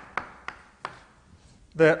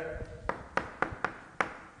that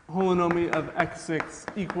holonomy of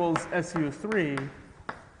x6 equals SU3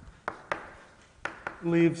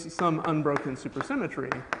 leaves some unbroken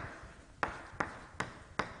supersymmetry.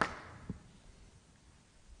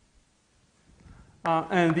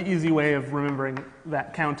 And the easy way of remembering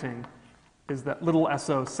that counting is that little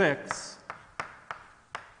SO6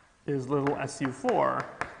 is little SU4,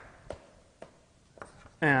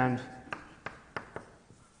 and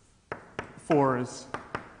 4 is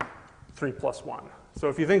 3 plus 1. So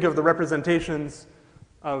if you think of the representations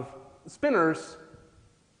of spinors,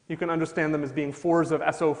 you can understand them as being 4s of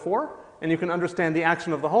SO4, and you can understand the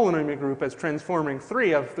action of the holonomy group as transforming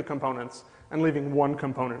 3 of the components and leaving 1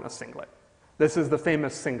 component a singlet. This is the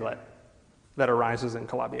famous singlet that arises in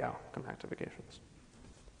Calabi-Yau compactifications.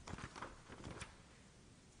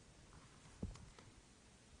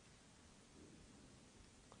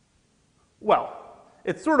 Well,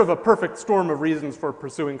 it's sort of a perfect storm of reasons for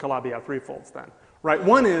pursuing Calabi-Yau threefolds then, right?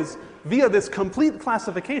 One is, via this complete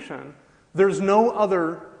classification, there's no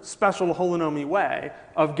other special holonomy way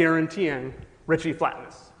of guaranteeing Ricci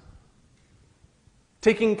flatness.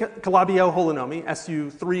 Taking Calabi-Yau holonomy,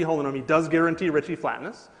 SU3 holonomy, does guarantee Ricci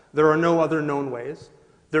flatness. There are no other known ways.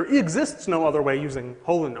 There exists no other way using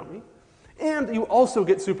holonomy. And you also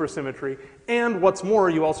get supersymmetry. And what's more,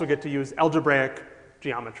 you also get to use algebraic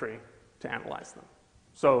geometry to analyze them.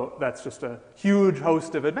 So that's just a huge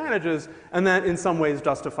host of advantages, and that in some ways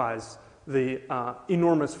justifies the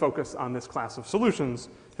enormous focus on this class of solutions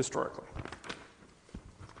historically.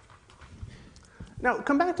 Now,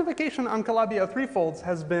 compactification on Calabi-Yau threefolds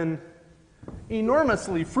has been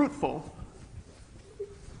enormously fruitful,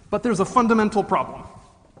 but there's a fundamental problem.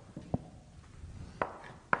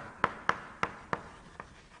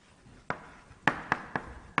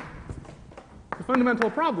 The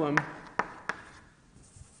fundamental problem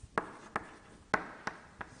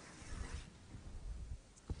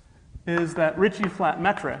is that Ricci flat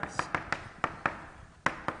metrics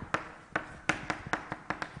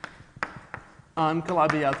on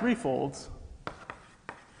Calabi-Yau threefolds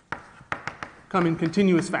come in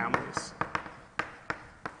continuous families.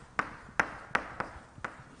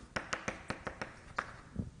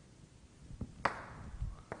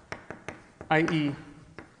 i.e.,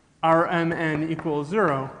 Rmn equals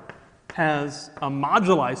 0 has a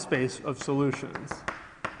moduli space of solutions.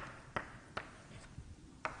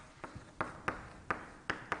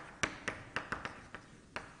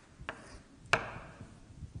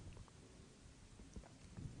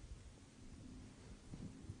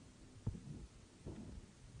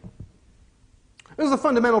 This is a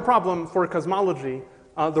fundamental problem for cosmology,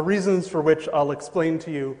 the reasons for which I'll explain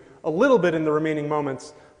to you a little bit in the remaining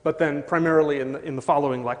moments, but then primarily in the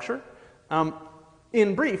following lecture.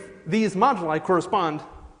 In brief, these moduli correspond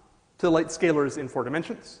to light scalars in 4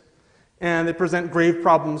 dimensions, and they present grave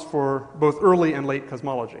problems for both early and late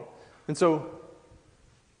cosmology. And so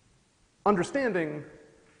understanding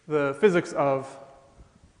the physics of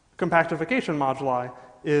compactification moduli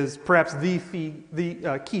is perhaps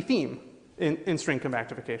the key theme in string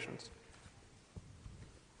compactifications.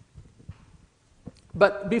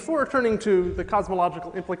 But before turning to the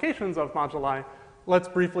cosmological implications of moduli, let's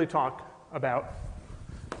briefly talk about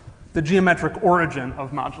the geometric origin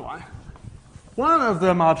of moduli. One of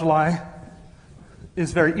the moduli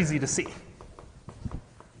is very easy to see.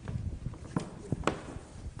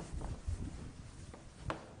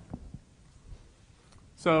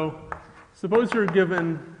 So suppose you're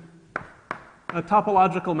given a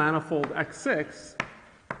topological manifold X6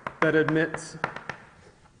 that admits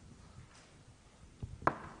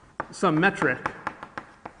some metric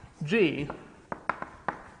G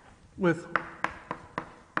with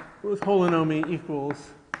holonomy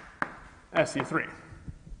equals SU3.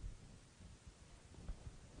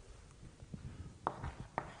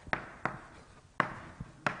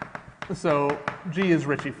 So G is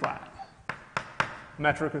Ricci flat,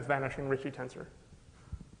 metric with vanishing Ricci tensor.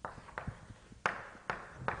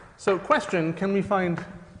 So question, can we find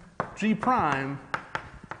G prime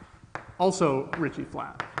also Ricci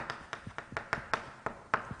flat?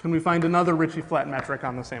 Can we find another Ricci flat metric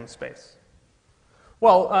on the same space?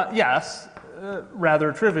 Well, yes,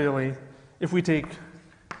 rather trivially, if we take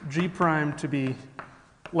G prime to be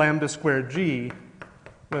lambda squared G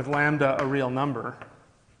with lambda a real number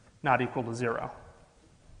not equal to 0,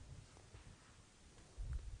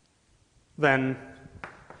 then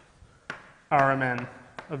Rmn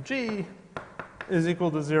of G is equal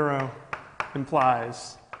to 0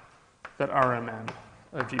 implies that Rmn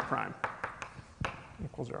of G prime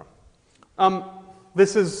equals 0.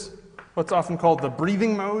 This is what's often called the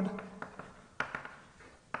breathing mode.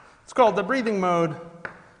 It's called the breathing mode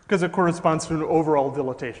because it corresponds to an overall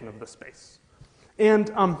dilatation of the space.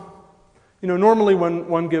 And normally when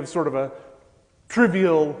one gives sort of a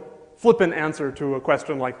trivial, flippant answer to a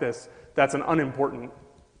question like this, that's an unimportant,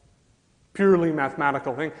 purely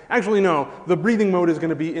mathematical thing. Actually, no. The breathing mode is going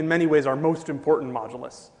to be, in many ways, our most important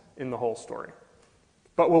modulus in the whole story.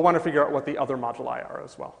 But we'll want to figure out what the other moduli are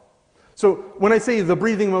as well. So when I say the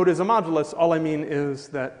breathing mode is a modulus, all I mean is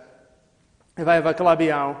that if I have a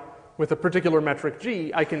Calabi-Yau with a particular metric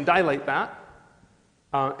G, I can dilate that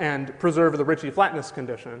and preserve the Ricci flatness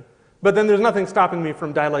condition. But then there's nothing stopping me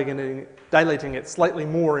from dilating it slightly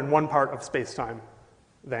more in one part of space-time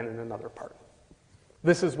than in another part.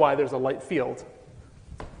 This is why there's a light field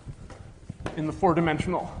in the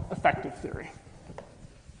four-dimensional effective theory.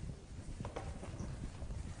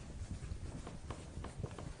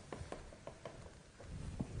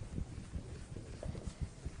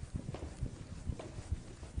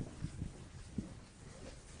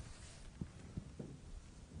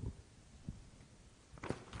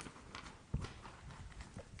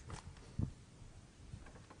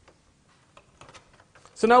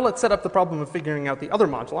 So now let's set up the problem of figuring out the other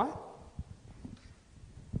moduli.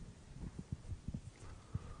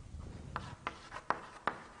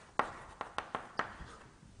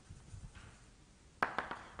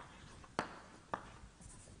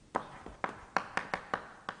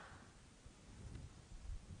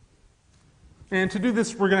 And to do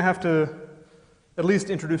this, we're going to have to at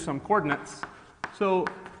least introduce some coordinates. So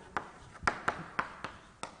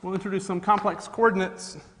we'll introduce some complex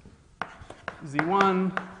coordinates.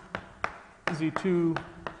 Z1, Z2,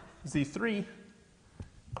 Z3,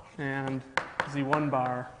 and Z1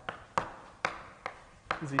 bar,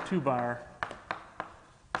 Z2 bar,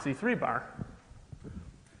 Z3 bar,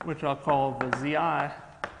 which I'll call the Zi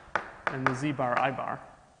and the Z bar I bar.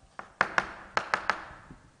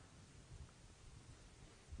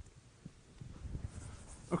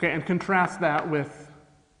 Okay, and contrast that with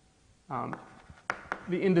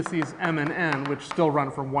the indices m and n, which still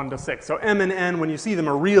run from 1 to 6. So m and n, when you see them,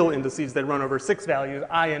 are real indices that run over 6 values.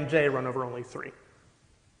 I and j run over only 3.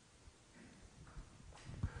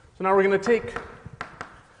 So now we're going to take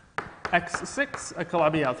x6, a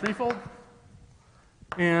Calabi-Yau threefold,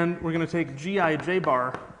 and we're going to take Gij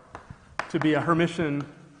bar to be a Hermitian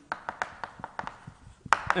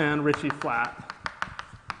and Ricci flat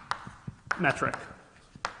metric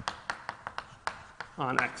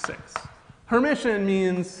on x6. Hermitian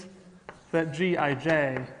means that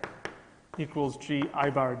Gij equals Gi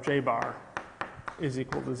bar j bar is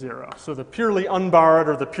equal to 0. So the purely unbarred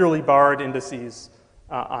or the purely barred indices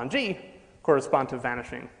on G correspond to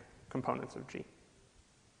vanishing components of G.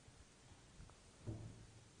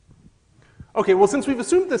 Okay, well, since we've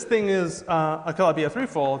assumed this thing is a Calabi-Yau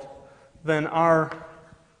threefold, then our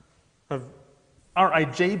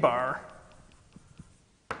Ij bar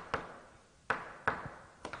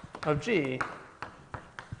of G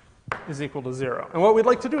is equal to 0. And what we'd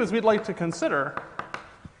like to do is we'd like to consider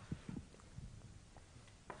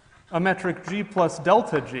a metric G plus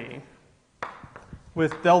delta G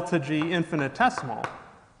with delta G infinitesimal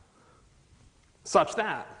such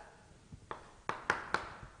that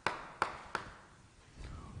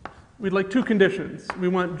we'd like two conditions. We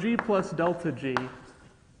want G plus delta G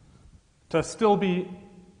to still be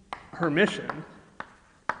Hermitian.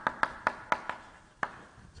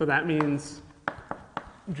 So that means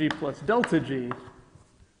G plus delta G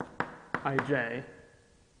Ij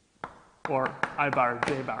or I bar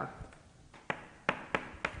j bar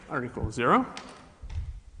are equal to 0.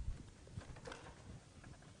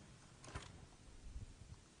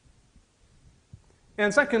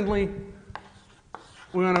 And secondly,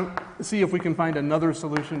 we want to see if we can find another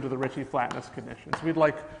solution to the Ricci flatness conditions. We'd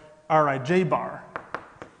like Rij bar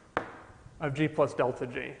of G plus delta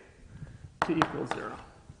G to equal 0.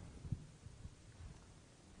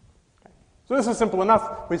 So this is simple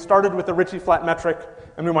enough. We started with the Ricci flat metric,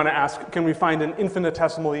 and we want to ask, can we find an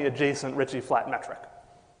infinitesimally adjacent Ricci flat metric?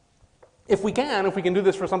 If we can do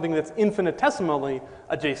this for something that's infinitesimally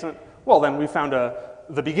adjacent, well, then we found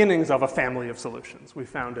the beginnings of a family of solutions. We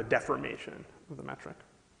found a deformation of the metric.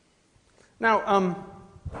 Now,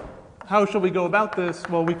 how shall we go about this?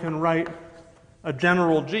 Well, we can write a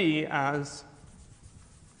general G as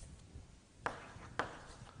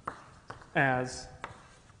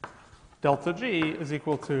delta G is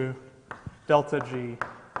equal to delta G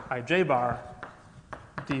Ij bar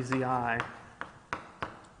dzi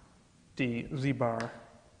dz bar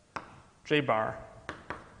j bar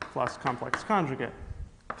plus complex conjugate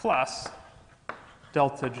plus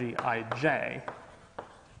delta g ij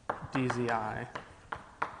dzi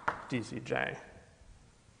dzj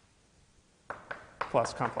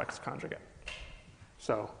plus complex conjugate.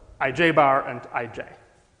 So ij bar and ij.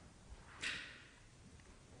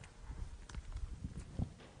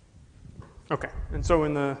 Okay, and so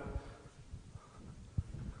in the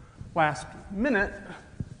last minute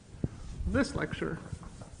of this lecture,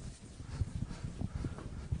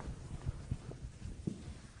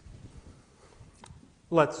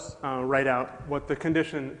 let's write out what the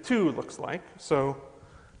condition 2 looks like. So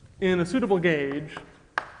in a suitable gauge,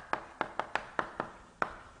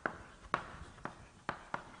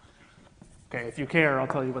 okay, if you care, I'll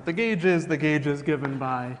tell you what the gauge is. The gauge is given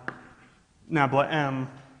by nabla m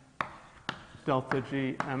delta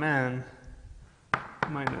g mn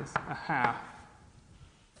minus a half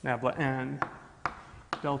nabla n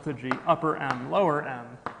delta g upper m lower m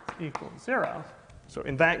equals 0. So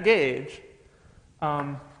in that gauge,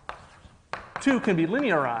 2 can be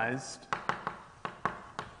linearized.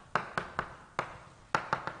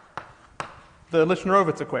 The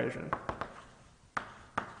Lishnarovitz equation.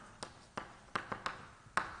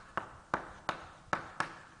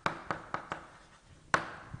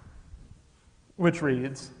 Which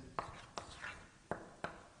reads,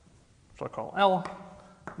 which I'll call L,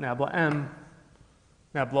 nabla m,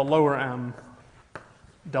 nabla lower m,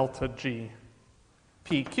 delta g,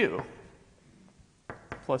 pq,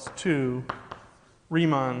 plus 2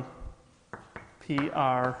 Riemann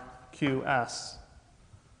PR QS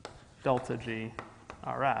delta G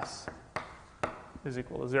RS is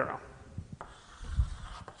equal to 0.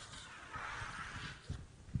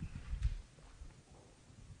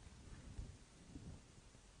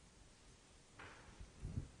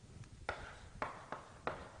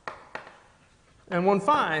 And one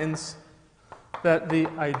finds that the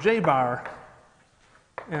ij bar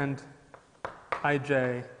and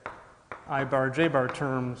ij, I bar, j bar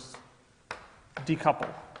terms decouple.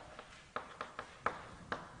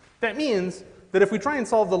 That means that if we try and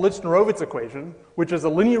solve the Lishnarovitz equation, which is a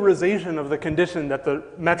linearization of the condition that the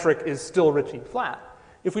metric is still Ricci flat,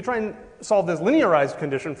 if we try and solve this linearized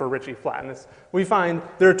condition for Ricci flatness, we find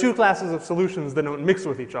there are 2 classes of solutions that don't mix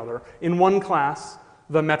with each other. In one class,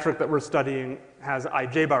 the metric that we're studying has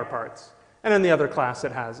ij bar parts, and in the other class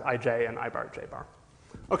it has ij and I bar j bar.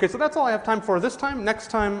 Okay, so that's all I have time for this time. Next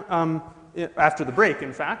time, after the break,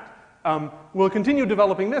 in fact, we'll continue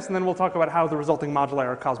developing this, and then we'll talk about how the resulting moduli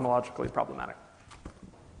are cosmologically problematic.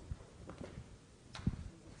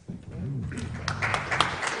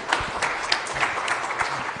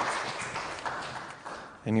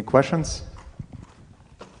 Any questions?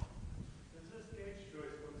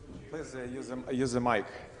 Please use the mic.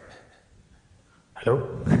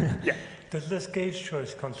 Hello? Yeah. Does this gauge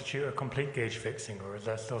choice constitute a complete gauge fixing, or is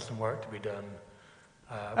there still some work to be done?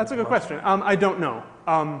 That's a good question. I don't know.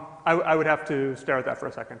 I would have to stare at that for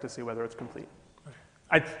a second to see whether it's complete. Okay.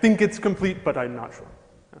 I think it's complete, but I'm not sure.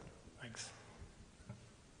 Yeah. Thanks.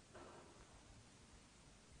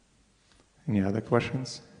 Any other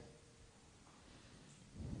questions?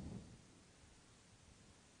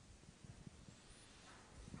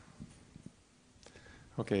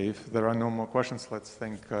 Okay, if there are no more questions, let's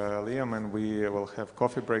thank Liam, and we will have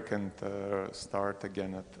coffee break and start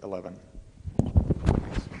again at 11.